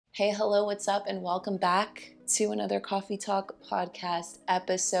Hey, hello, what's up, and welcome back to another Coffee Talk podcast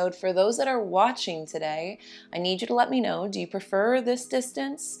episode. For those that are watching today, I need you to let me know, do you prefer this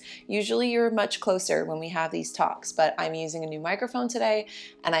distance? Usually you're much closer when we have these talks, but I'm using a new microphone today,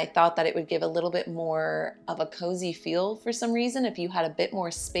 and I thought that it would give a little bit more of a cozy feel for some reason if you had a bit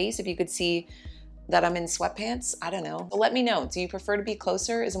more space, if you could see that I'm in sweatpants. I don't know. But let me know. Do you prefer to be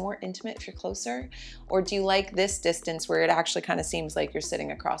closer? Is it more intimate if you're closer? Or do you like this distance where it actually kind of seems like you're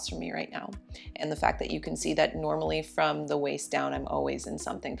sitting across from me right now? And the fact that you can see that normally from the waist down, I'm always in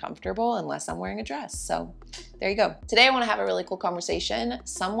something comfortable unless I'm wearing a dress. So there you go. Today I want to have a really cool conversation.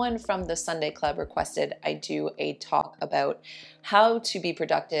 Someone from the Sunday Club requested I do a talk about how to be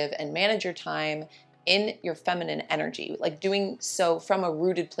productive and manage your time in your feminine energy, like doing so from a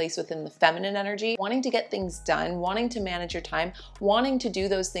rooted place within the feminine energy. Wanting to get things done, wanting to manage your time, wanting to do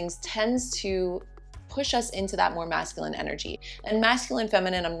those things tends to push us into that more masculine energy. And masculine,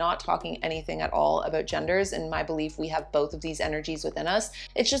 feminine, I'm not talking anything at all about genders. In my belief, we have both of these energies within us.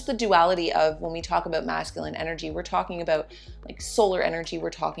 It's just the duality of when we talk about masculine energy, we're talking about like solar energy, we're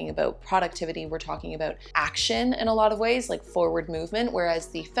talking about productivity, we're talking about action in a lot of ways, like forward movement, whereas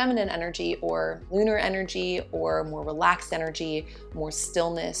the feminine energy or lunar energy or more relaxed energy, more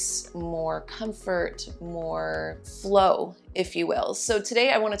stillness, more comfort, more flow, if you will. So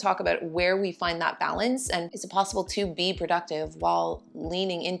today I want to talk about where we find that balance, and is it possible to be productive while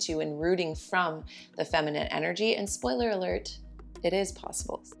leaning into and rooting from the feminine energy? And spoiler alert, it is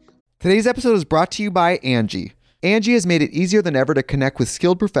possible. Today's episode is brought to you by Angie. Angie has made it easier than ever to connect with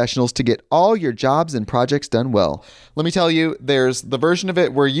skilled professionals to get all your jobs and projects done well. Let me tell you, there's the version of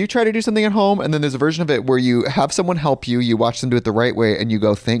it where you try to do something at home, and then there's a version of it where you have someone help you, you watch them do it the right way, and you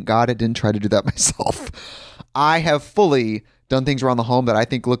go, thank God I didn't try to do that myself. I have fully done things around the home that I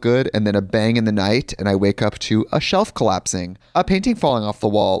think look good, and then a bang in the night, and I wake up to a shelf collapsing, a painting falling off the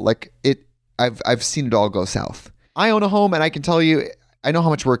wall. I've seen it all go south. I own a home, and I can tell you, I know how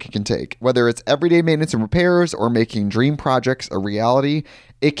much work it can take. Whether it's everyday maintenance and repairs or making dream projects a reality,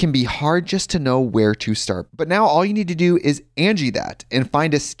 it can be hard just to know where to start. But now all you need to do is Angie that and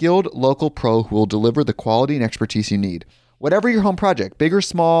find a skilled local pro who will deliver the quality and expertise you need. Whatever your home project, big or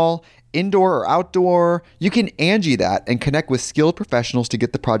small, indoor or outdoor, you can Angie that and connect with skilled professionals to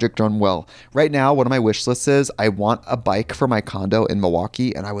get the project done well. Right now, one of my wish lists is I want a bike for my condo in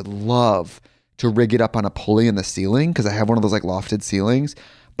Milwaukee, and I would love to rig it up on a pulley in the ceiling because I have one of those like lofted ceilings,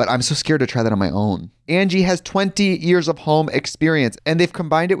 but I'm so scared to try that on my own. Angie has 20 years of home experience, and they've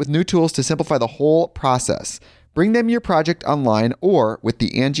combined it with new tools to simplify the whole process. Bring them your project online or with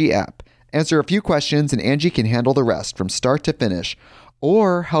the Angie app. Answer a few questions and Angie can handle the rest from start to finish,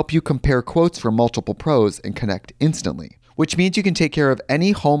 or help you compare quotes from multiple pros and connect instantly, which means you can take care of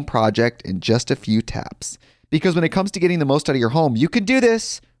any home project in just a few taps. Because when it comes to getting the most out of your home, you can do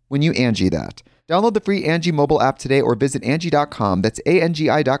this when you Angie that. Download the free Angie mobile app today or visit Angie.com. That's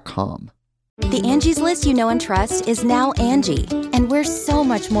ANGI.com. The Angie's List you know and trust is now Angie, and we're so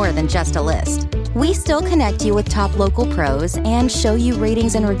much more than just a list. We still connect you with top local pros and show you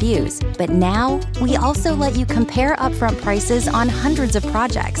ratings and reviews, but now we also let you compare upfront prices on hundreds of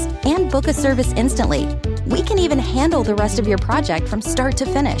projects and book a service instantly. We can even handle the rest of your project from start to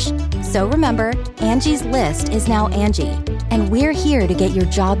finish. So remember, Angie's List is now Angie, and we're here to get your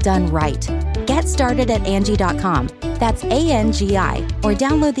job done right. Get started at Angie.com. That's ANGI, or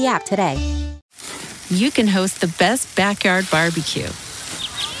download the app today. You can host the best backyard barbecue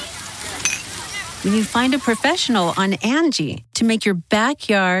when you find a professional on Angie to make your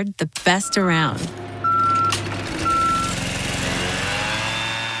backyard the best around.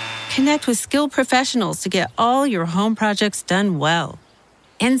 Connect with skilled professionals to get all your home projects done well.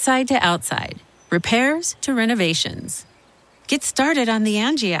 Inside to outside, repairs to renovations. Get started on the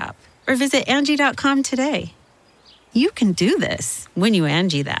Angie app or visit Angie.com today. You can do this when you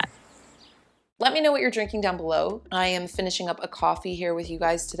Angie that. Let me know what you're drinking down below. I am finishing up a coffee here with you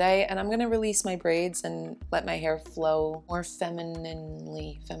guys today, and I'm gonna release my braids and let my hair flow more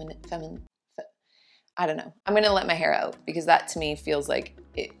I don't know. I'm gonna let my hair out because that to me feels like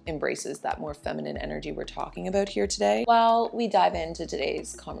it embraces that more feminine energy we're talking about here today while we dive into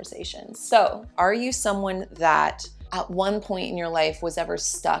today's conversation. So, are you someone that at one point in your life was ever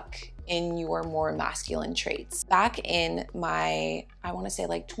stuck in your more masculine traits? Back in my, I want to say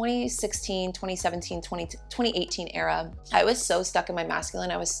like 2016, 2017, 2018 era, I was so stuck in my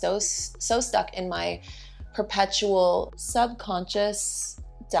masculine. I was so stuck in my perpetual subconscious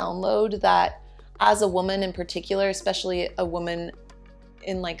download that as a woman in particular, especially a woman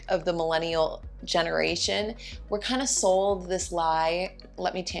in like of the millennial generation, we're kind of sold this lie.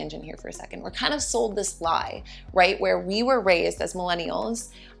 Let me tangent here for a second. We're kind of sold this lie, right? Where we were raised as millennials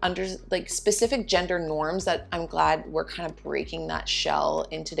under like specific gender norms that I'm glad we're kind of breaking that shell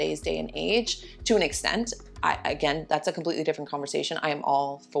in today's day and age to an extent. Again, that's a completely different conversation. I am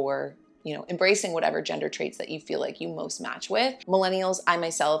all for embracing whatever gender traits that you feel like you most match with. Millennials,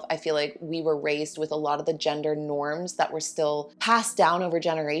 I feel like we were raised with a lot of the gender norms that were still passed down over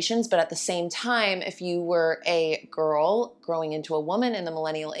generations. But at the same time, if you were a girl growing into a woman in the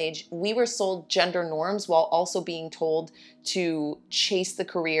millennial age, we were sold gender norms while also being told to chase the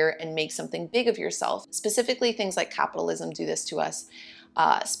career and make something big of yourself. Specifically, things like capitalism do this to us.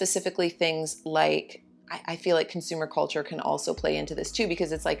 Specifically, things like I feel like consumer culture can also play into this too,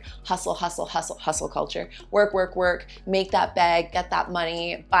 because it's like hustle, hustle, hustle, hustle culture. Work, work, work, make that bag, get that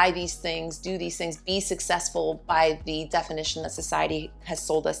money, buy these things, do these things, be successful by the definition that society has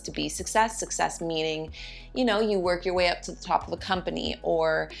sold us to be success. Success meaning, you work your way up to the top of a company,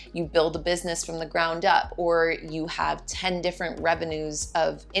 or you build a business from the ground up, or you have 10 different revenues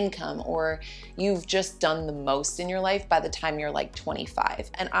of income, or you've just done the most in your life by the time you're like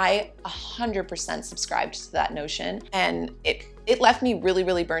 25. And I 100% subscribe to that notion, and it left me really,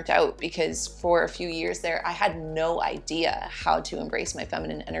 really burnt out, because for a few years there, I had no idea how to embrace my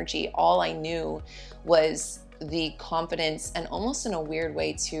feminine energy. All I knew was the confidence, and almost in a weird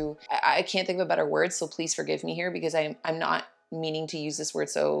way too, I can't think of a better word, so please forgive me here, because I'm not meaning to use this word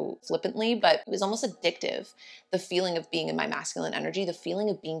so flippantly, but it was almost addictive. The feeling of being in my masculine energy, the feeling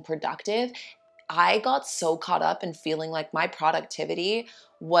of being productive. I got so caught up in feeling like my productivity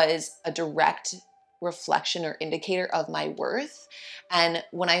was a direct reflection or indicator of my worth. And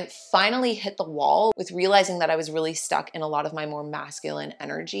when I finally hit the wall with realizing that I was really stuck in a lot of my more masculine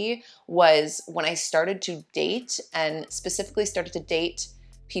energy was when I started to date, and specifically started to date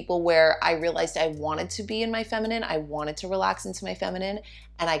people where I realized I wanted to be in my feminine. I wanted to relax into my feminine,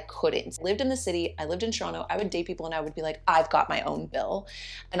 and I couldn't. Lived in the city. I lived in Toronto. I would date people and I would be like, I've got my own bill.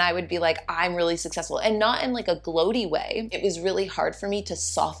 And I would be like, I'm really successful, and not in like a gloaty way. It was really hard for me to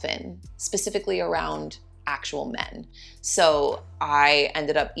soften, specifically around actual men. So I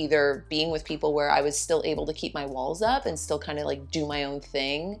ended up either being with people where I was still able to keep my walls up and still kind of like do my own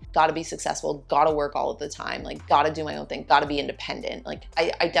thing. Gotta be successful, gotta work all of the time, like gotta do my own thing, gotta be independent. Like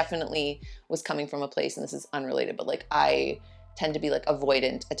I definitely was coming from a place, and this is unrelated, but like I tend to be like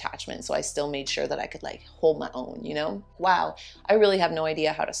avoidant attachment. So I still made sure that I could like hold my own, Wow, I really have no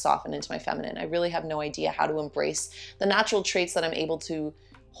idea how to soften into my feminine. I really have no idea how to embrace the natural traits that I'm able to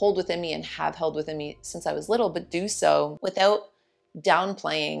hold within me and have held within me since I was little, but do so without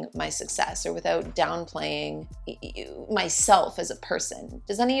downplaying my success or without downplaying myself as a person.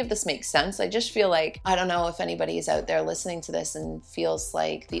 Does any of this make sense? I just feel like, I don't know if anybody is out there listening to this and feels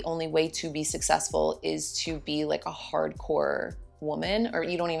like the only way to be successful is to be like a hardcore woman, or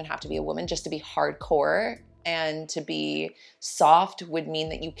you don't even have to be a woman, just to be hardcore. And to be soft would mean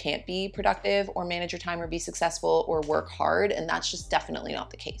that you can't be productive or manage your time or be successful or work hard. And that's just definitely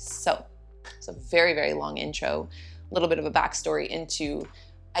not the case. So it's a very, very long intro, a little bit of a backstory into,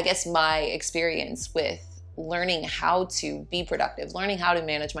 I guess, my experience with learning how to be productive, learning how to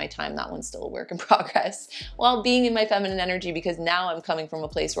manage my time. That one's still a work in progress, while being in my feminine energy, because now I'm coming from a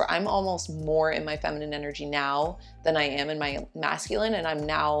place where I'm almost more in my feminine energy now than I am in my masculine, and I'm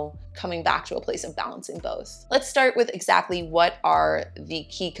now coming back to a place of balancing both. Let's start with exactly what are the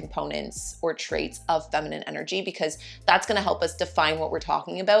key components or traits of feminine energy, because that's going to help us define what we're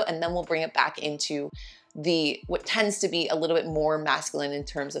talking about, and then we'll bring it back into what tends to be a little bit more masculine in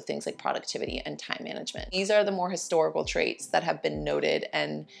terms of things like productivity and time management. These are the more historical traits that have been noted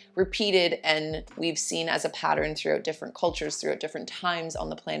and repeated, and we've seen as a pattern throughout different cultures, throughout different times on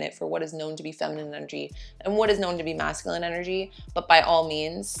the planet, for what is known to be feminine energy and what is known to be masculine energy. But by all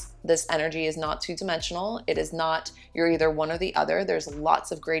means, this energy is not two-dimensional. It is not you're either one or the other. There's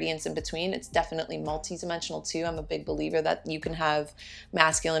lots of gradients in between. It's definitely multi-dimensional too. I'm a big believer that you can have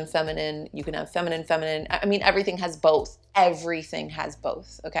masculine, feminine, you can have feminine, feminine. I mean, everything has both. Everything has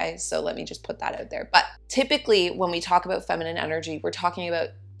both, okay? So let me just put that out there. But typically when we talk about feminine energy, we're talking about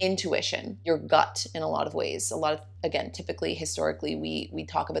intuition, your gut in a lot of ways. Again, typically, historically, we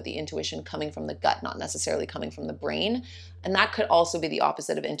talk about the intuition coming from the gut, not necessarily coming from the brain. And that could also be the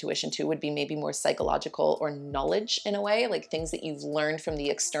opposite of intuition too, would be maybe more psychological or knowledge in a way, like things that you've learned from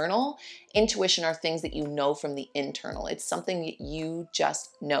the external. Intuition are things that you know from the internal. It's something that you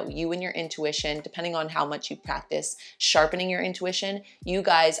just know. You and your intuition, depending on how much you practice sharpening your intuition, you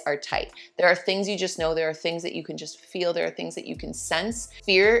guys are tight. There are things you just know. There are things that you can just feel. There are things that you can sense.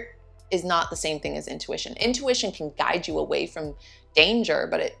 Fear is not the same thing as intuition. Intuition can guide you away from danger,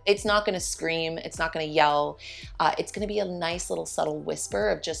 but it's not going to scream. It's not going to yell. It's going to be a nice little subtle whisper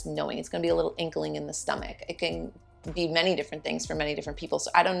of just knowing. It's going to be a little inkling in the stomach. It can be many different things for many different people.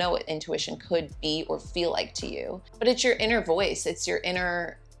 So I don't know what intuition could be or feel like to you, but it's your inner voice. It's your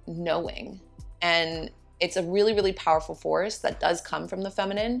inner knowing. And it's a really, really powerful force that does come from the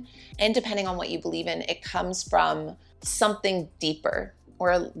feminine. And depending on what you believe in, it comes from something deeper,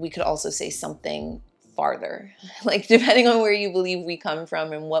 or we could also say something farther. Like depending on where you believe we come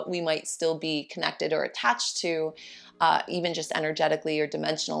from and what we might still be connected or attached to, even just energetically or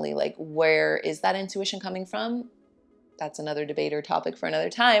dimensionally, like where is that intuition coming from? That's another debate or topic for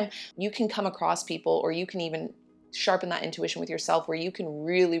another time. You can come across people, or you can even sharpen that intuition with yourself, where you can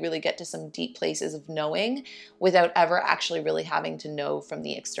really, really get to some deep places of knowing without ever actually really having to know from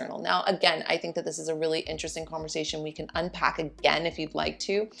the external. Now, again, I think that this is a really interesting conversation we can unpack again if you'd like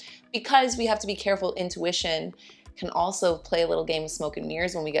to, because we have to be careful. Intuition can also play a little game of smoke and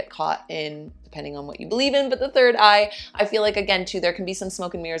mirrors when we get caught in, depending on what you believe in, but the third eye, I feel like, again, too, there can be some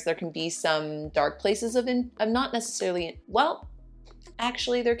smoke and mirrors. There can be some dark places of not necessarily, well,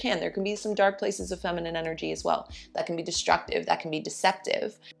 actually there can be some dark places of feminine energy as well. That can be destructive, that can be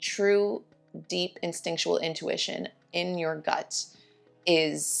deceptive. True, deep, instinctual intuition in your gut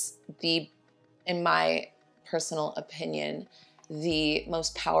is in my personal opinion, the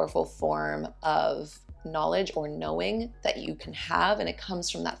most powerful form of knowledge or knowing that you can have, and it comes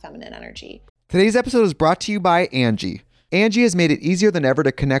from that feminine energy. Today's episode is brought to you by Angie. Angie has made it easier than ever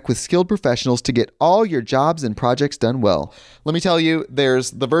to connect with skilled professionals to get all your jobs and projects done well. Let me tell you,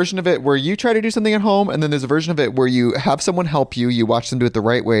 there's the version of it where you try to do something at home, and then there's a version of it where you have someone help you, you watch them do it the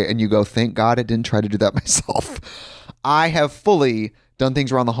right way, and you go, thank God I didn't try to do that myself. I have fully done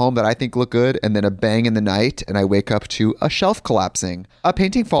things around the home that I think look good, and then a bang in the night, and I wake up to a shelf collapsing, a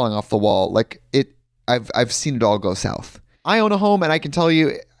painting falling off the wall. I've seen it all go south. I own a home, and I can tell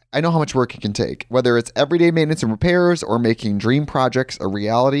you, I know how much work it can take. Whether it's everyday maintenance and repairs or making dream projects a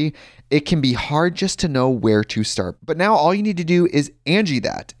reality, it can be hard just to know where to start. But now all you need to do is Angie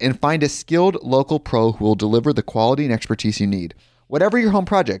that and find a skilled local pro who will deliver the quality and expertise you need. Whatever your home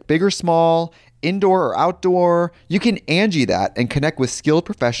project, big or small, indoor or outdoor, you can Angie that and connect with skilled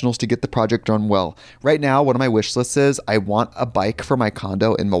professionals to get the project done well. Right now, one of my wish lists is I want a bike for my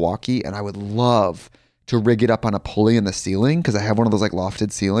condo in Milwaukee, and I would love to rig it up on a pulley in the ceiling because I have one of those like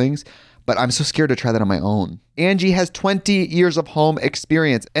lofted ceilings, but I'm so scared to try that on my own. Angie has 20 years of home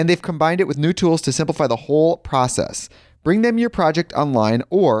experience, and they've combined it with new tools to simplify the whole process. Bring them your project online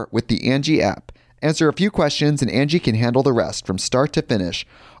or with the Angie app. Answer a few questions and Angie can handle the rest from start to finish,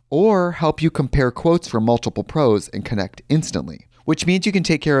 or help you compare quotes from multiple pros and connect instantly, which means you can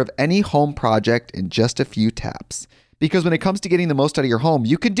take care of any home project in just a few taps. Because when it comes to getting the most out of your home,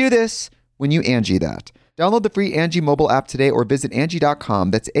 you can do this when you Angie that. Download the free Angie mobile app today or visit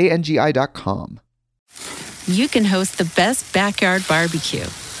Angie.com. That's ANGI.com. You can host the best backyard barbecue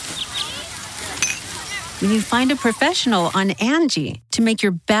when you find a professional on Angie to make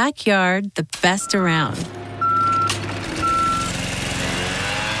your backyard the best around.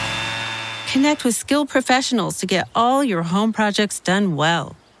 Connect with skilled professionals to get all your home projects done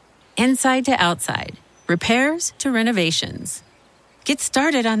well. Inside to outside, repairs to renovations. Get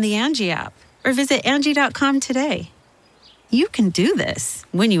started on the Angie app or visit Angie.com today. You can do this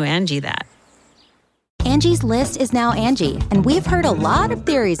when you Angie that. Angie's List is now Angie, and we've heard a lot of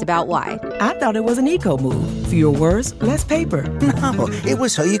theories about why. I thought it was an eco move. Fewer words, less paper. No, it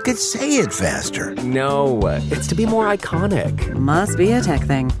was so you could say it faster. No, it's to be more iconic. Must be a tech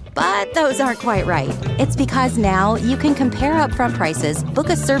thing. But those aren't quite right. It's because now you can compare upfront prices, book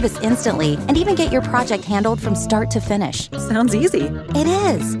a service instantly, and even get your project handled from start to finish. Sounds easy. It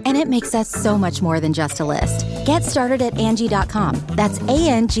is, and it makes us so much more than just a list. Get started at Angie.com. That's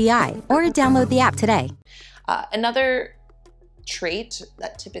ANGI, or download the app today. Another trait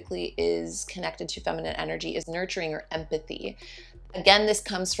that typically is connected to feminine energy is nurturing or empathy. Again, this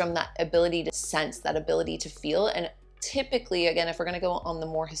comes from that ability to sense, that ability to feel. And typically, again, if we're going to go on the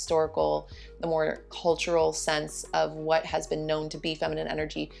more historical, the more cultural sense of what has been known to be feminine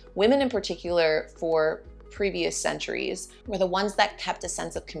energy, women in particular for previous centuries were the ones that kept a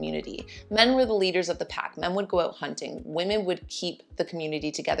sense of community. Men were the leaders of the pack. Men would go out hunting. Women would keep the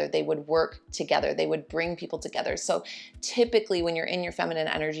community together. They would work together. They would bring people together. So typically when you're in your feminine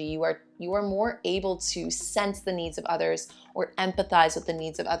energy, you are more able to sense the needs of others or empathize with the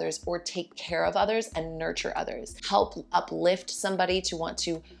needs of others or take care of others and nurture others. Help uplift somebody, to want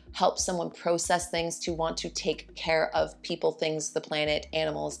to help someone process things, to want to take care of people, things, the planet,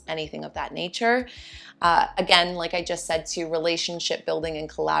 animals, anything of that nature. Again, like I just said too, relationship building and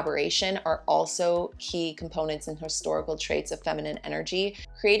collaboration are also key components and historical traits of feminine energy,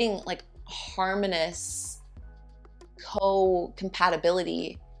 creating like harmonious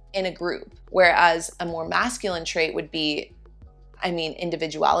co-compatibility in a group. Whereas a more masculine trait would be,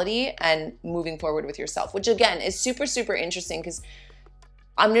 individuality and moving forward with yourself, which again is super, super interesting, because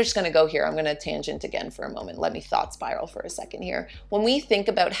I'm just going to go here. I'm going to tangent again for a moment. Let me thought spiral for a second here. When we think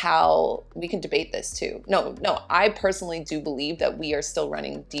about how we can debate this too. No, I personally do believe that we are still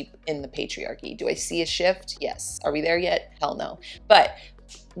running deep in the patriarchy. Do I see a shift? Yes. Are we there yet? Hell no. But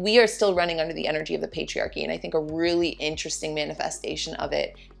we are still running under the energy of the patriarchy. And I think a really interesting manifestation of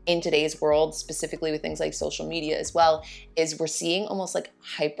it in today's world, specifically with things like social media as well, is we're seeing almost like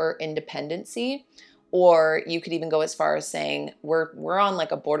hyper independency. Or you could even go as far as saying we're on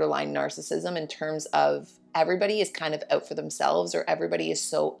like a borderline narcissism in terms of everybody is kind of out for themselves, or everybody is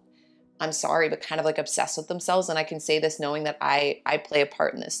so, I'm sorry, but kind of like obsessed with themselves. And I can say this knowing that I play a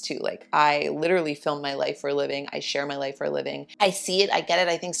part in this too. Like I literally film my life for a living. I share my life for a living. I see it. I get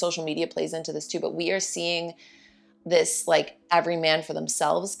it. I think social media plays into this too, but we are seeing this like every man for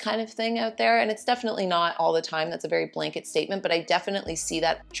themselves kind of thing out there. And it's definitely not all the time. That's a very blanket statement, but I definitely see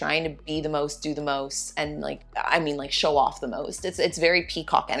that trying to be the most, do the most, and like show off the most. It's very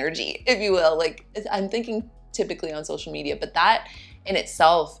peacock energy, if you will. Like I'm thinking typically on social media, but that in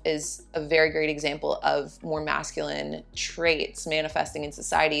itself is a very great example of more masculine traits manifesting in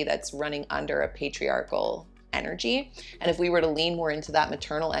society that's running under a patriarchal energy. And if we were to lean more into that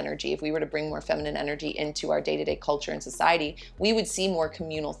maternal energy, if we were to bring more feminine energy into our day-to-day culture and society, we would see more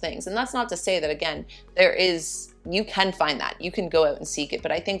communal things. And that's not to say that, again, you can find that. You can go out and seek it.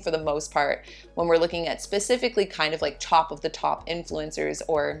 But I think for the most part, when we're looking at specifically kind of like top of the top influencers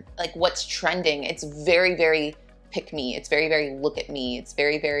or like what's trending, it's very, very pick me. It's very, very look at me. It's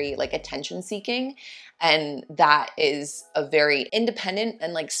very, very like attention seeking. And that is a very independent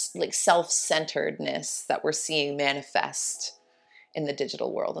and like self-centeredness that we're seeing manifest in the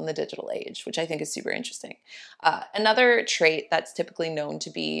digital world, in the digital age, which I think is super interesting. Another trait that's typically known to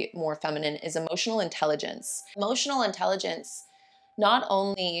be more feminine is emotional intelligence. Emotional intelligence not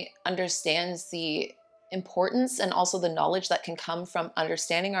only understands the importance and also the knowledge that can come from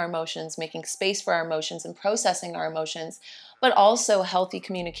understanding our emotions, making space for our emotions and processing our emotions, but also healthy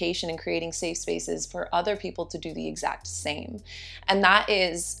communication and creating safe spaces for other people to do the exact same. And that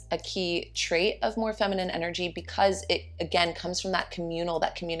is a key trait of more feminine energy because it, again, comes from that communal,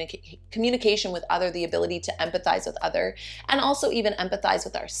 that communication with other, the ability to empathize with other, and also even empathize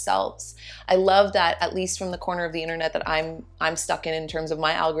with ourselves. I love that, at least from the corner of the internet that I'm stuck in terms of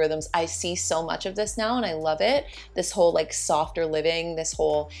my algorithms, I see so much of this now and I love it. This whole like softer living, this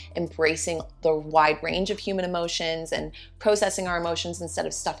whole embracing the wide range of human emotions and processing our emotions instead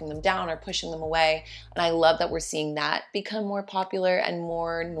of stuffing them down or pushing them away. And I love that we're seeing that become more popular and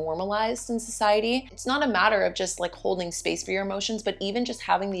more normalized in society. It's not a matter of just like holding space for your emotions, but even just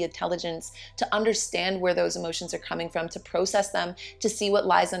having the intelligence to understand where those emotions are coming from, to process them, to see what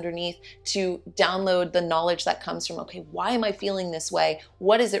lies underneath, to download the knowledge that comes from, okay, why am I feeling this way?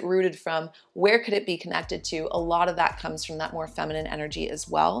 What is it rooted from? Where could it be connected to? A lot of that comes from that more feminine energy as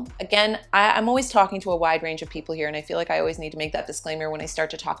well. Again, I'm always talking to a wide range of people here, and I feel like I always need to make that disclaimer when I start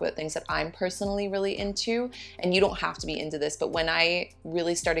to talk about things that I'm personally really into. And you don't have to be into this, but when I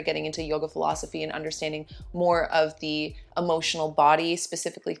really started getting into yoga philosophy and understanding more of the emotional body,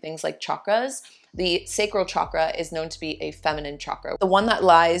 specifically things like chakras, the sacral chakra is known to be a feminine chakra, the one that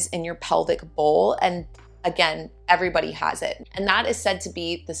lies in your pelvic bowl. And again, everybody has it. And that is said to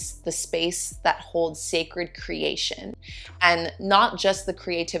be the space that holds sacred creation. And not just the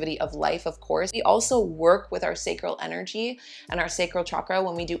creativity of life, of course. We also work with our sacral energy and our sacral chakra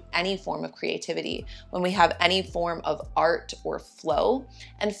when we do any form of creativity, when we have any form of art or flow.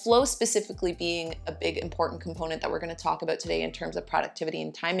 And flow specifically being a big important component that we're going to talk about today in terms of productivity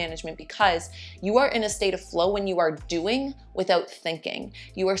and time management, because you are in a state of flow when you are doing without thinking.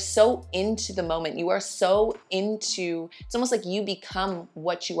 You are so into the moment. You are so into, it's almost like you become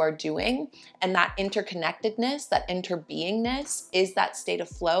what you are doing, and that interconnectedness, that interbeingness is that state of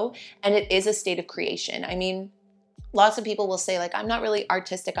flow, and it is a state of creation. I mean, lots of people will say like, I'm not really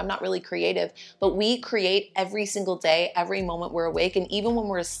artistic, I'm not really creative, but we create every single day, every moment we're awake, and even when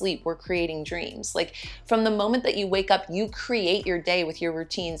we're asleep, we're creating dreams. Like from the moment that you wake up, you create your day with your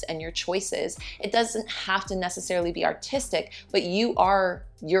routines and your choices. It doesn't have to necessarily be artistic, but you are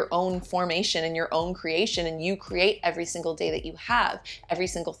your own formation and your own creation, and you create every single day that you have. Every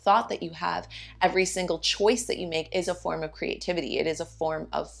single thought that you have, every single choice that you make is a form of creativity. It is a form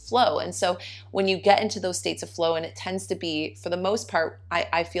of flow. And so when you get into those states of flow, and it tends to be, for the most part,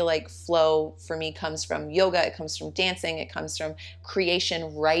 I feel like flow for me comes from yoga, it comes from dancing, it comes from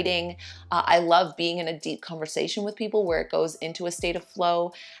creation, writing. I love being in a deep conversation with people where it goes into a state of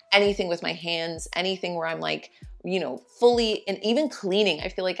flow. Anything with my hands, anything where I'm like, fully, and even cleaning, I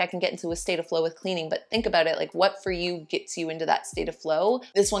feel like I can get into a state of flow with cleaning. But think about it, like what for you gets you into that state of flow?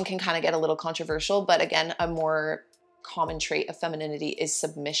 This one can kind of get a little controversial, but again, a more common trait of femininity is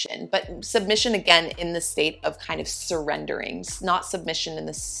submission. But submission, again, in the state of kind of surrendering, not submission in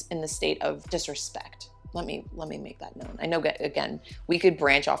the state of disrespect. Let me make that known. I know, again, we could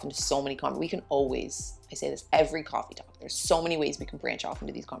branch off into so many we can always, I say this every coffee talk, there's so many ways we can branch off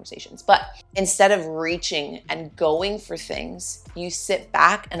into these conversations. But instead of reaching and going for things, you sit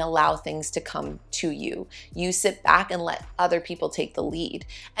back and allow things to come to you. You sit back and let other people take the lead,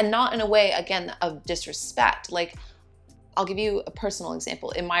 and not in a way, again, of disrespect. Like, I'll give you a personal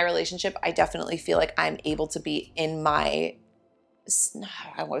example. In my relationship, I definitely feel like I'm able to be in my,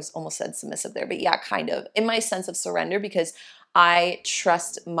 I almost said submissive there, but yeah, kind of, in my sense of surrender, because I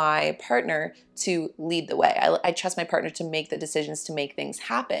trust my partner to lead the way. I trust my partner to make the decisions, to make things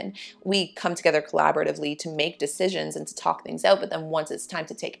happen. We come together collaboratively to make decisions and to talk things out. But then once it's time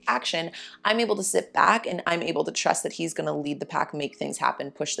to take action, I'm able to sit back and I'm able to trust that he's going to lead the pack, make things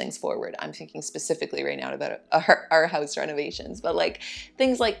happen, push things forward. I'm thinking specifically right now about our house renovations, but like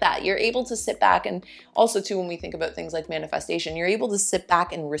things like that. You're able to sit back, and also too, when we think about things like manifestation, you're able to sit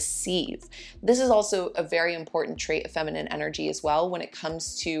back and receive. This is also a very important trait of feminine energy as well when it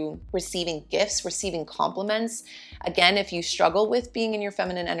comes to receiving gifts, receiving compliments. Again, if you struggle with being in your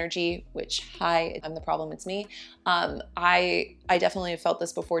feminine energy, which, hi, I'm the problem, it's me. I definitely have felt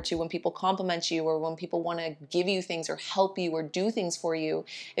this before too, when people compliment you or when people want to give you things or help you or do things for you.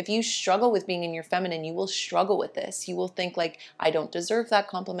 If you struggle with being in your feminine, you will struggle with this. You will think like, I don't deserve that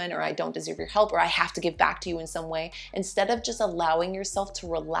compliment, or I don't deserve your help, or I have to give back to you in some way, instead of just allowing yourself to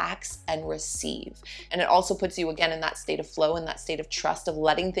relax and receive. And it also puts you again in that state of flow, in that state of trust, of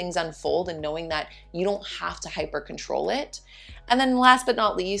letting things unfold and knowing that you don't have to hyper control it. And then last but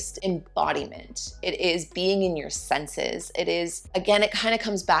not least, embodiment. It is being in your senses. It is, again, it kind of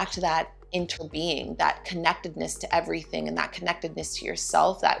comes back to that interbeing, that connectedness to everything, and that connectedness to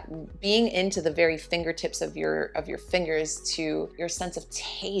yourself, that being into the very fingertips of your fingers, to your sense of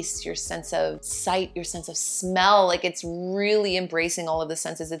taste, your sense of sight, your sense of smell. Like, it's really embracing all of the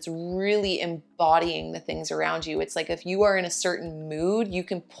senses. It's really embodying the things around you. It's like if you are in a certain mood, you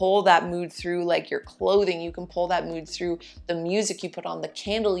can pull that mood through like your clothing. You can pull that mood through the music you put on, the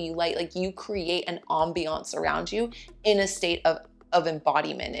candle you light. Like, you create an ambiance around you in a state of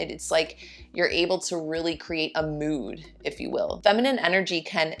embodiment. It's like you're able to really create a mood, if you will. Feminine energy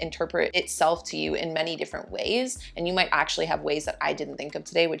can interpret itself to you in many different ways, and you might actually have ways that I didn't think of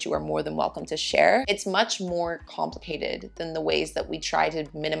today, which you are more than welcome to share. It's much more complicated than the ways that we try to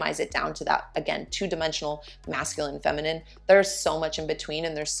minimize it down to that, again, two-dimensional masculine, feminine. There's so much in between,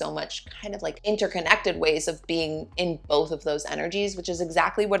 and there's so much kind of like interconnected ways of being in both of those energies, which is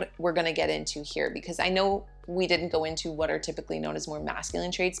exactly what we're going to get into here, because I know we didn't go into what are typically known as more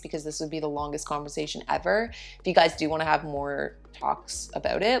masculine traits, because this would be the longest conversation ever. If you guys do want to have more talks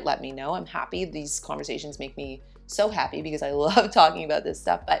about it, let me know. I'm happy. These conversations make me so happy because I love talking about this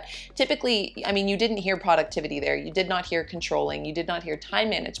stuff. But typically, I mean, you didn't hear productivity there. You did not hear controlling. You did not hear time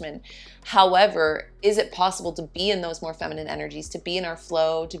management. However, is it possible to be in those more feminine energies, to be in our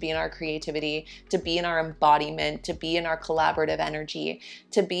flow, to be in our creativity, to be in our embodiment, to be in our collaborative energy,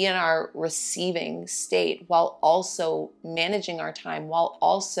 to be in our receiving state, while also managing our time, while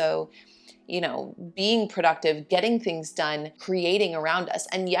also, being productive, getting things done, creating around us?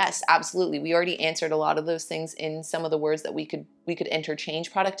 And yes, absolutely. We already answered a lot of those things in some of the words that we could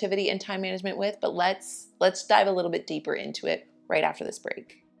interchange productivity and time management with, but let's dive a little bit deeper into it right after this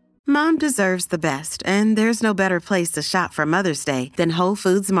break. Mom deserves the best, and there's no better place to shop for Mother's Day than Whole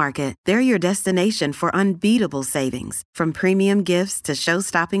Foods Market. They're your destination for unbeatable savings, from premium gifts to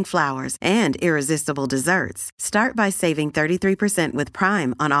show-stopping flowers and irresistible desserts. Start by saving 33% with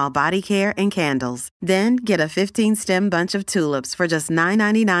Prime on all body care and candles. Then get a 15-stem bunch of tulips for just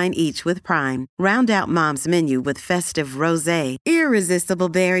 $9.99 each with Prime. Round out Mom's menu with festive rosé, irresistible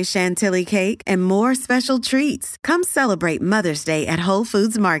berry chantilly cake, and more special treats. Come celebrate Mother's Day at Whole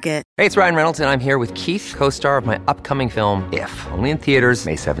Foods Market. Hey, it's Ryan Reynolds, and I'm here with Keith, co-star of my upcoming film, If, only in theaters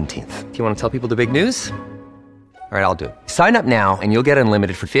May 17th. Do you want to tell people the big news? All right, I'll do it. Sign up now and you'll get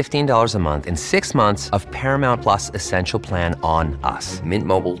unlimited for $15 a month and 6 months of Paramount Plus Essential Plan on us.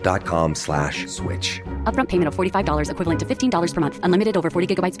 MintMobile.com/switch. Upfront payment of $45 equivalent to $15 per month. Unlimited over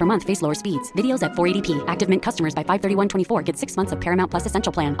 40 gigabytes per month. Face lower speeds. Videos at 480p. Active Mint customers by 531.24 get 6 months of Paramount Plus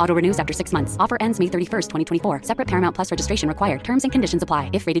Essential Plan. Auto renews after 6 months. Offer ends May 31st, 2024. Separate Paramount Plus registration required. Terms and conditions apply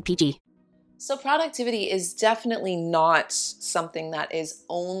if rated PG. So productivity is definitely not something that is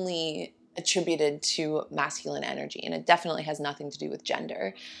only attributed to masculine energy, and it definitely has nothing to do with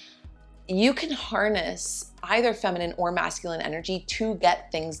gender. You can harness either feminine or masculine energy to get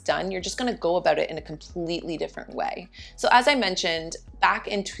things done. You're just going to go about it in a completely different way. So as I mentioned, back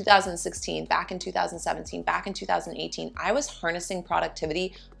in 2016, back in 2017, back in 2018, I was harnessing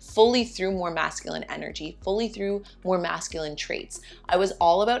productivity fully through more masculine energy, fully through more masculine traits. I was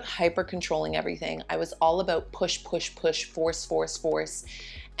all about hyper controlling everything. I was all about push, push, push, force, force, force.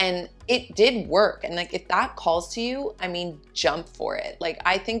 And it did work. And like, if that calls to you, I mean, jump for it. Like,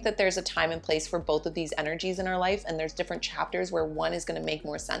 I think that there's a time and place for both of these energies in our life, and there's different chapters where one is going to make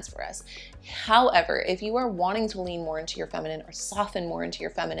more sense for us. However, if you are wanting to lean more into your feminine or soften more into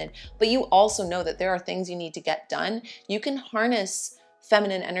your feminine, but you also know that there are things you need to get done, you can harness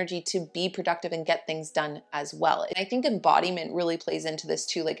feminine energy to be productive and get things done as well. And I think embodiment really plays into this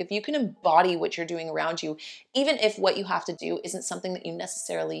too. Like, if you can embody what you're doing around you, even if what you have to do isn't something that you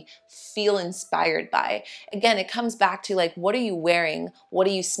necessarily feel inspired by. Again, it comes back to like, what are you wearing? What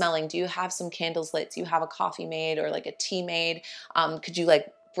are you smelling? Do you have some candles lit? Do you have a coffee made or like a tea made? Could you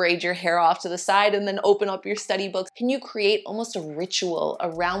like braid your hair off to the side and then open up your study books? Can you create almost a ritual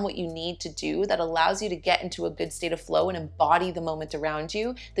around what you need to do that allows you to get into a good state of flow and embody the moment around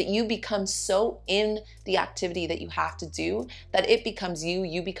you, that you become so in the activity that you have to do that it becomes you,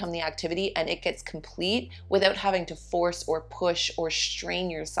 you become the activity, and it gets complete without having to force or push or strain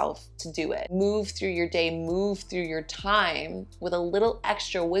yourself to do it. Move through your day, move through your time with a little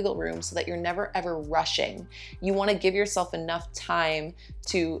extra wiggle room so that you're never ever rushing. You want to give yourself enough time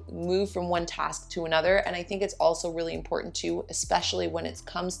to move from one task to another. And I think it's also really important too, especially when it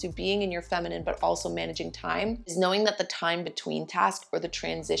comes to being in your feminine, but also managing time, is knowing that the time between tasks or the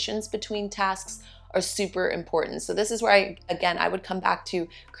transitions between tasks are super important. So this is where I would come back to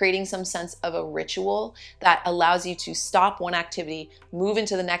creating some sense of a ritual that allows you to stop one activity, move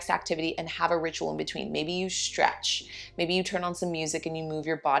into the next activity, and have a ritual in between. Maybe you stretch, maybe you turn on some music and you move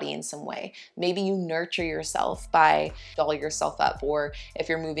your body in some way. Maybe you nurture yourself by doll yourself up, or if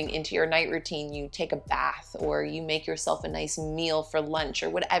you're moving into your night routine, you take a bath, or you make yourself a nice meal for lunch, or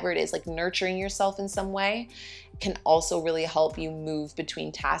whatever it is. Like, nurturing yourself in some way can also really help you move between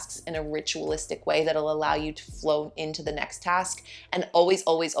tasks in a ritualistic way that'll allow you to flow into the next task. And always,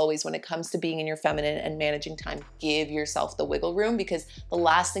 always, always, when it comes to being in your feminine and managing time, give yourself the wiggle room, because the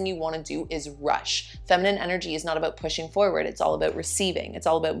last thing you want to do is rush. Feminine energy is not about pushing forward. It's all about receiving. It's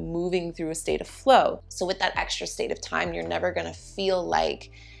all about moving through a state of flow. So with that extra state of time, you're never going to feel like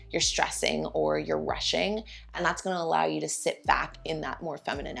you're stressing or you're rushing. And that's going to allow you to sit back in that more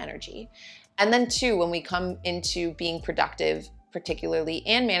feminine energy. And then too, when we come into being productive, particularly,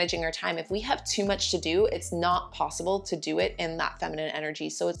 and managing our time, if we have too much to do, it's not possible to do it in that feminine energy.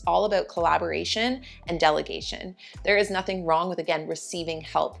 So it's all about collaboration and delegation. There is nothing wrong with, again, receiving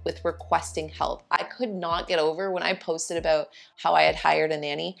help, with requesting help. I could not get over when I posted about how I had hired a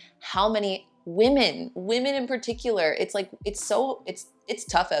nanny, how many women in particular, it's like, it's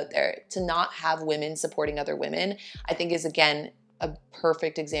tough out there to not have women supporting other women. I think is, again, a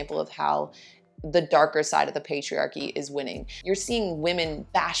perfect example of how the darker side of the patriarchy is winning. You're seeing women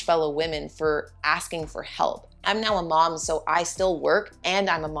bash fellow women for asking for help. I'm now a mom, so I still work,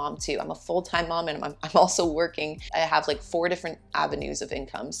 and I'm a mom too. I'm a full-time mom, and I'm also working. I have like 4 different avenues of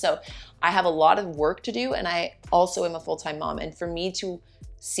income. So I have a lot of work to do, and I also am a full-time mom. And for me to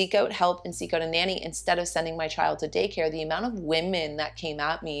seek out help and seek out a nanny instead of sending my child to daycare, the amount of women that came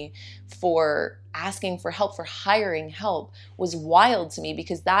at me for asking for help, for hiring help, was wild to me,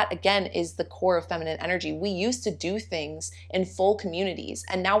 because that, again, is the core of feminine energy. We used to do things in full communities,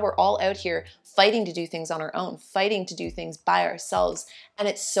 and now we're all out here fighting to do things on our own, fighting to do things by ourselves. And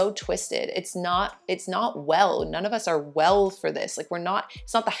it's so twisted. It's not well. None of us are well for this. Like,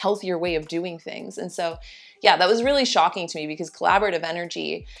 it's not the healthier way of doing things. And so, yeah, that was really shocking to me, because collaborative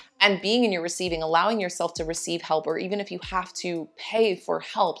energy And being in your receiving, allowing yourself to receive help, or even if you have to pay for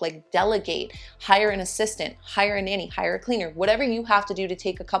help, like delegate, hire an assistant, hire a nanny, hire a cleaner, whatever you have to do to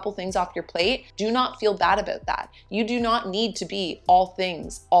take a couple things off your plate, do not feel bad about that. You do not need to be all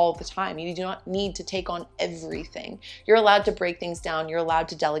things all the time. You do not need to take on everything. You're allowed to break things down. You're allowed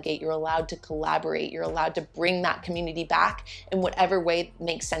to delegate. You're allowed to collaborate. You're allowed to bring that community back in whatever way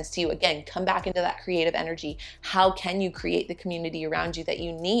makes sense to you. Again, come back into that creative energy. How can you create the community around you that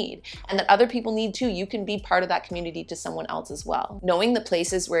you need and that other people need too? You can be part of that community to someone else as well. Knowing the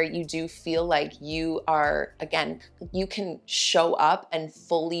places where you do feel like you are, again, you can show up and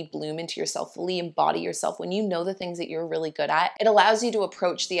fully bloom into yourself, fully embody yourself. When you know the things that you're really good at, it allows you to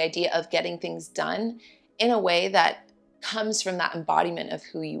approach the idea of getting things done in a way that comes from that embodiment of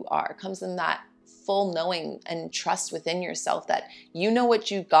who you are, comes from that full knowing and trust within yourself that you know what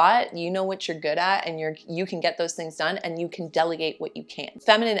you got, you know what you're good at, and you can get those things done, and you can delegate what you can.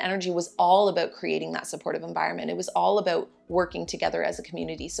 Feminine energy was all about creating that supportive environment. It was all about working together as a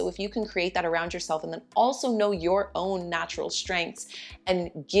community. So if you can create that around yourself and then also know your own natural strengths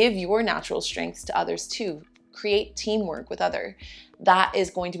and give your natural strengths to others too, create teamwork with others, that is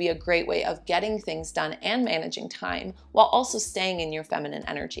going to be a great way of getting things done and managing time while also staying in your feminine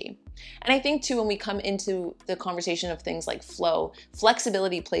energy. And I think too, when we come into the conversation of things like flow,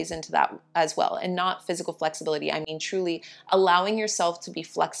 flexibility plays into that as well. And not physical flexibility. I mean, truly allowing yourself to be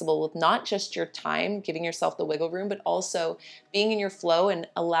flexible with not just your time, giving yourself the wiggle room, but also being in your flow and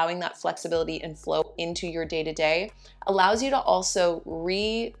allowing that flexibility and flow into your day-to-day allows you to also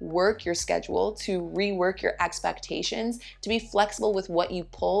rework your schedule, to rework your expectations, to be flexible with what you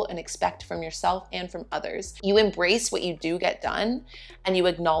pull and expect from yourself and from others. You embrace what you do get done and you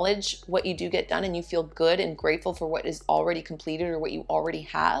acknowledge what you do get done, and you feel good and grateful for what is already completed or what you already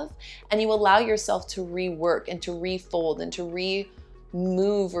have, and you allow yourself to rework and to refold and to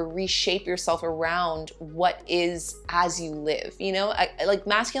move or reshape yourself around what is as you live. You know, like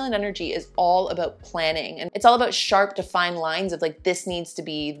masculine energy is all about planning, and it's all about sharp defined lines of like, this needs to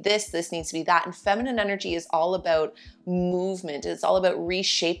be this needs to be that. And feminine energy is all about movement. It's all about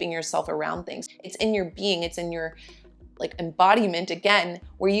reshaping yourself around things. It's in your being, it's in your like embodiment again,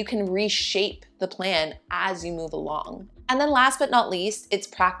 where you can reshape the plan as you move along. And then last but not least, it's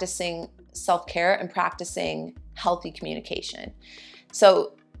practicing self-care and practicing healthy communication.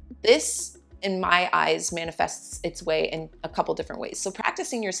 So this, in my eyes, manifests its way in a couple different ways. So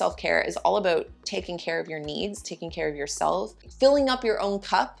practicing your self-care is all about taking care of your needs, taking care of yourself, filling up your own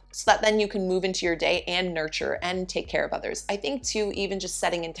cup so that then you can move into your day and nurture and take care of others. I think too, even just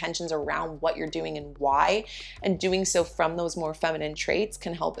setting intentions around what you're doing and why, and doing so from those more feminine traits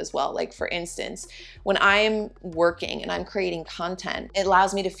can help as well. Like for instance, when I'm working and I'm creating content, it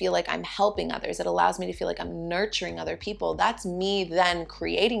allows me to feel like I'm helping others. It allows me to feel like I'm nurturing other people. That's me then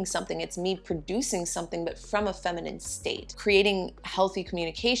creating something. It's me producing something, but from a feminine state. Creating healthy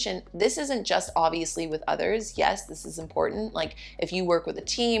communication, this isn't just obviously with others. Yes, this is important. Like if you work with a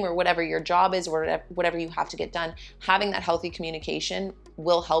team or whatever your job is, or whatever you have to get done, having that healthy communication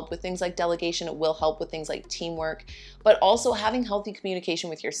will help with things like delegation. It will help with things like teamwork, but also having healthy communication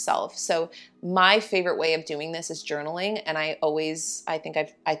with yourself. So my favorite way of doing this is journaling. And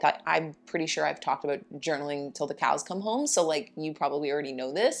I'm pretty sure I've talked about journaling till the cows come home. So like you probably already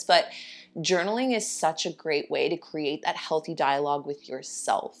know this, but journaling is such a great way to create that healthy dialogue with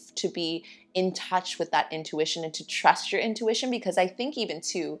yourself, to be in touch with that intuition and to trust your intuition, because I think even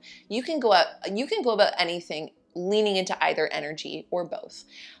too, you can go about anything leaning into either energy or both.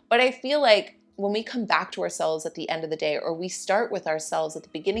 But I feel like when we come back to ourselves at the end of the day, or we start with ourselves at the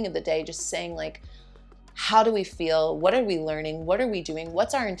beginning of the day, just saying like, how do we feel? What are we learning? What are we doing?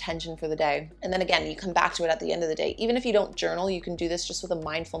 What's our intention for the day? And then again, you come back to it at the end of the day. Even if you don't journal, you can do this just with a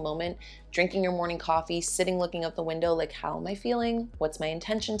mindful moment, drinking your morning coffee, sitting looking out the window, like, how am I feeling? What's my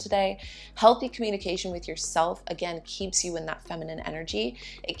intention today? Healthy communication with yourself, again, keeps you in that feminine energy.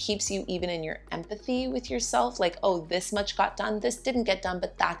 It keeps you even in your empathy with yourself, like, oh, this much got done, this didn't get done,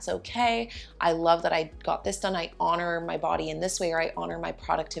 but that's okay. I love that I got this done. I honor my body in this way, or I honor my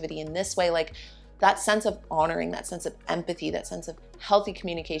productivity in this way. Like, that sense of honoring, that sense of empathy, that sense of healthy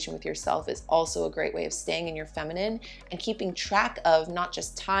communication with yourself is also a great way of staying in your feminine and keeping track of not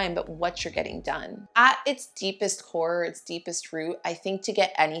just time, but what you're getting done. At its deepest core, its deepest root, I think to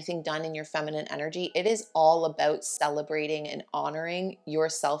get anything done in your feminine energy, it is all about celebrating and honoring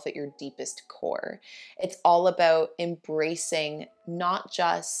yourself at your deepest core. It's all about embracing not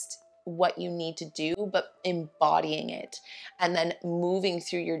just what you need to do, but embodying it and then moving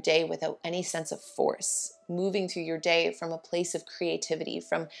through your day without any sense of force. moving through your day from a place of creativity,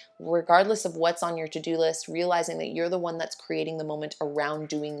 from regardless of what's on your to-do list, realizing that you're the one that's creating the moment around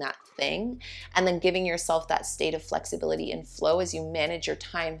doing that thing, and then giving yourself that state of flexibility and flow as you manage your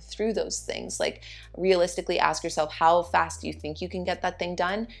time through those things. Like, realistically ask yourself how fast do you think you can get that thing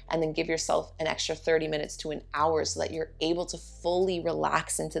done, and then give yourself an extra 30 minutes to an hour so that you're able to fully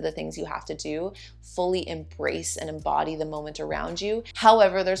relax into the things you have to do, fully embrace and embody the moment around you.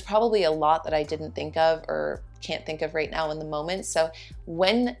 However, there's probably a lot that I didn't think of or can't think of right now in the moment. So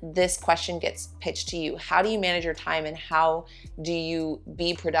when this question gets pitched to you, how do you manage your time and how do you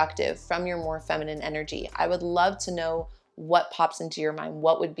be productive from your more feminine energy? I would love to know what pops into your mind.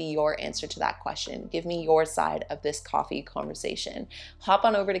 What would be your answer to that question? Give me your side of this coffee conversation. Hop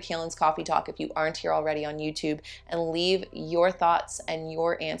on over to Kaylin's Coffee Talk if you aren't here already on YouTube, and leave your thoughts and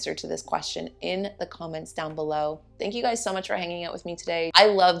your answer to this question in the comments down below. Thank you guys so much for hanging out with me today. I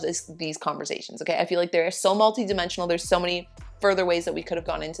love these conversations, okay? I feel like they're so multidimensional. There's so many further ways that we could have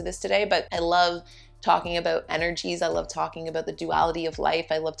gone into this today, but I love talking about energies. I love talking about the duality of life.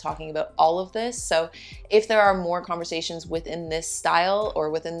 I love talking about all of this. So if there are more conversations within this style or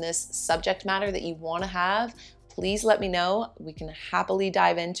within this subject matter that you want to have, please let me know. We can happily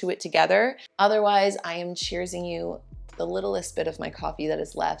dive into it together. Otherwise, I am cheersing you the littlest bit of my coffee that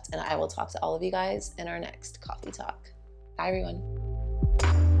is left, and I will talk to all of you guys in our next coffee talk. Bye, everyone.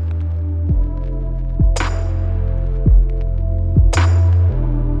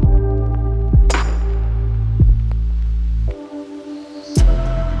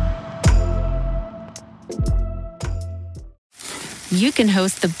 You can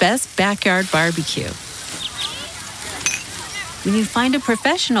host the best backyard barbecue when you find a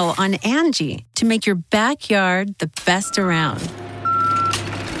professional on Angie to make your backyard the best around.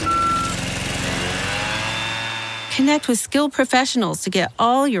 Connect with skilled professionals to get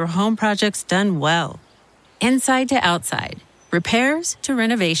all your home projects done well. Inside to outside, repairs to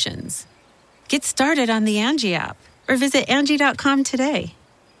renovations. Get started on the Angie app or visit Angie.com today.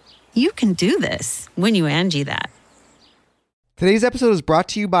 You can do this when you Angie that. Today's episode is brought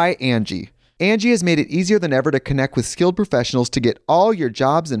to you by Angie. Angie has made it easier than ever to connect with skilled professionals to get all your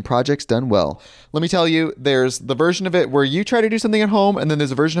jobs and projects done well. Let me tell you, there's the version of it where you try to do something at home, and then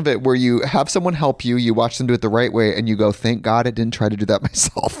there's a version of it where you have someone help you, you watch them do it the right way, and you go, thank God I didn't try to do that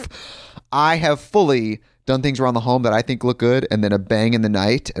myself. I have fully done things around the home that I think look good, and then a bang in the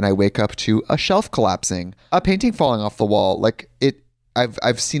night, and I wake up to a shelf collapsing, a painting falling off the wall.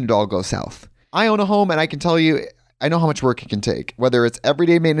 I've seen it all go south. I own a home, and I can tell you, I know how much work it can take. Whether it's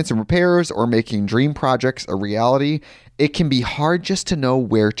everyday maintenance and repairs or making dream projects a reality, it can be hard just to know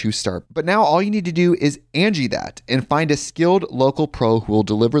where to start. But now all you need to do is Angie that and find a skilled local pro who will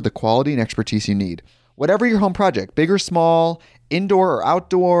deliver the quality and expertise you need. Whatever your home project, big or small, indoor or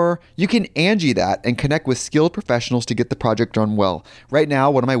outdoor, you can Angie that and connect with skilled professionals to get the project done well. Right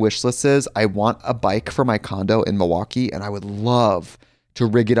now, one of my wish lists is I want a bike for my condo in Milwaukee, and I would love to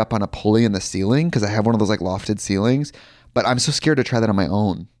rig it up on a pulley in the ceiling because I have one of those lofted ceilings, but I'm so scared to try that on my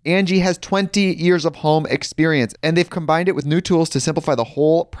own. Angie has 20 years of home experience, and they've combined it with new tools to simplify the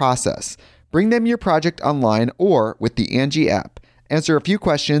whole process. Bring them your project online or with the Angie app. Answer a few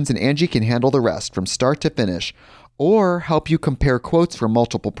questions and Angie can handle the rest from start to finish, or help you compare quotes from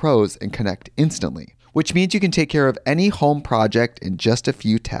multiple pros and connect instantly, which means you can take care of any home project in just a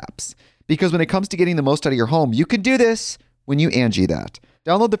few taps. Because when it comes to getting the most out of your home, you can do this when you Angie that.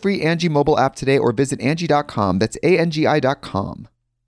 Download the free Angie mobile app today or visit Angie.com. That's ANGI.com.